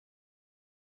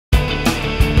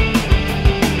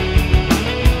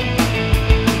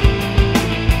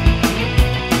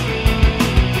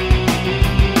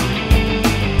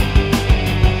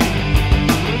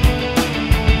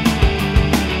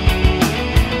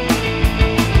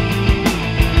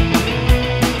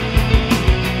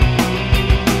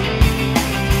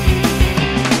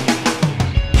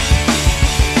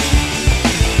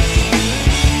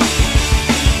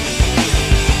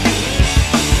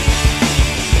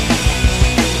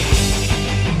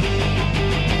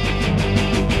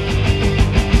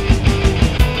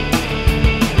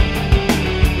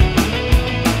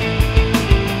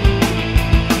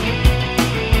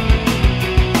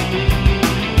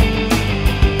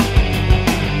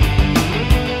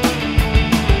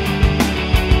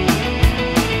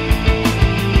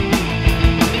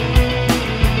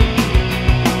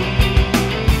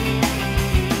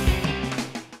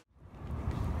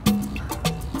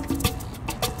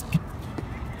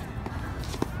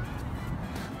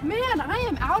Man, I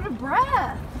am out of breath.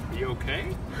 Are you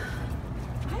okay?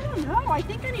 I don't know. I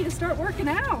think I need to start working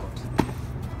out.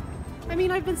 I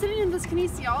mean, I've been sitting in this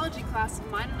kinesiology class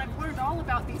of mine and I've learned all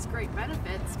about these great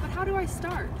benefits, but how do I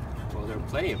start? Well, there are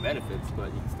plenty of benefits,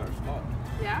 but you can start small.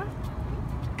 Yeah?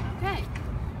 Okay.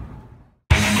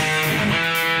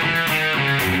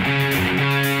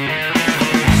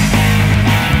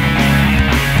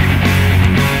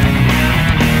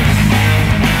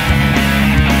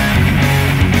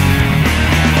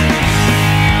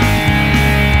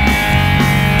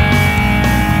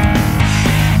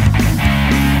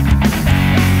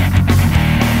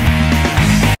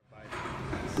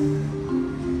 So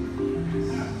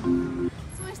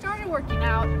I started working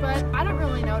out, but I don't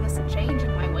really notice a change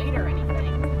in my weight or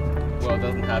anything. Well, it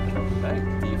doesn't happen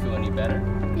overnight. Do you feel any better?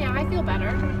 Yeah, I feel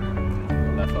better.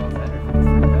 Well, that's all that matters.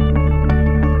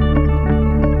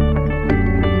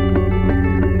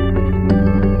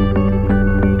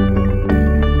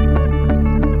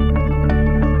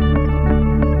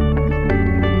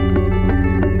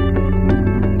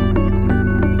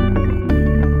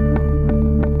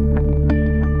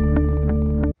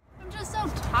 I'm just so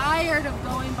tired of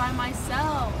going by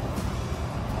myself.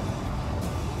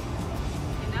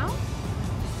 You know?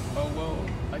 Oh, well,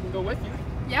 I can go with you.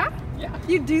 Yeah? Yeah.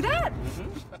 You'd do that?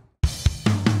 Mm-hmm.